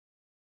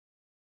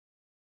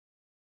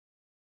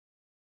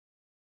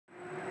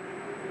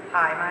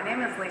Hi, my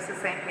name is Lisa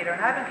St. Peter,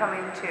 and I've been coming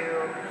to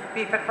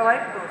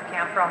BFIT4LifeBoot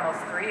Camp for almost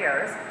 3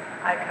 years.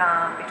 I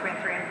come between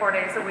 3 and 4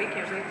 days a week,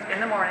 usually in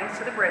the mornings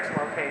to the bridge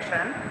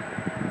location.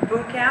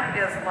 Boot camp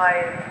is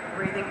like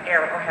breathing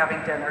air or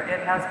having dinner.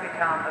 It has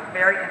become a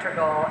very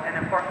integral and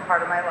important part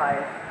of my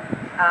life.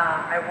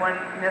 I wouldn't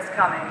miss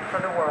coming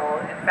for the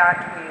world. In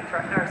fact, we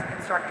threaten our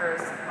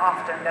instructors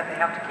often that they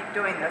have to keep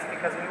doing this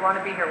because we want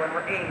to be here when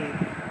we're 80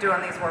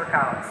 doing these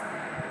workouts.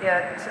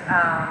 It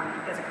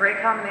is a great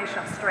combination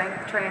of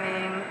strength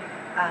training,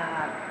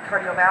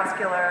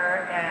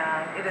 cardiovascular,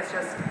 and it is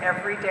just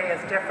every day is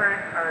different.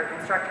 Our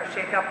instructors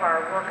shake up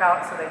our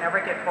workouts so they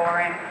never get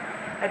boring.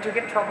 I do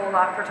get in trouble a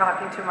lot for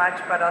talking too much,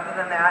 but other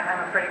than that,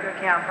 I'm a pretty good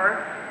camper.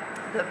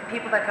 The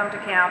people that come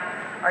to camp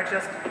are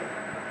just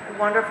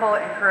wonderful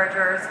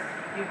encouragers.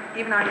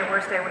 Even on your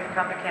worst day when you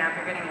come to camp,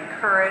 you're getting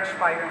encouraged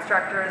by your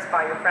instructors,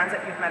 by your friends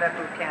that you've met at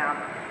boot camp.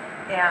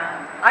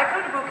 And I come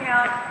to boot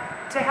camp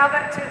to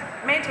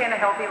maintain a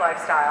healthy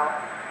lifestyle,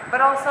 but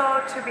also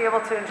to be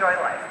able to enjoy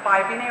life by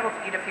being able to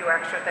eat a few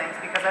extra things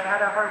because I've had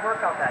a hard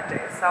workout that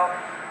day. So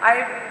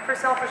I, for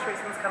selfish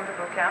reasons, come to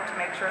boot camp to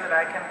make sure that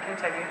I can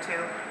continue to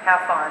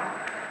have fun.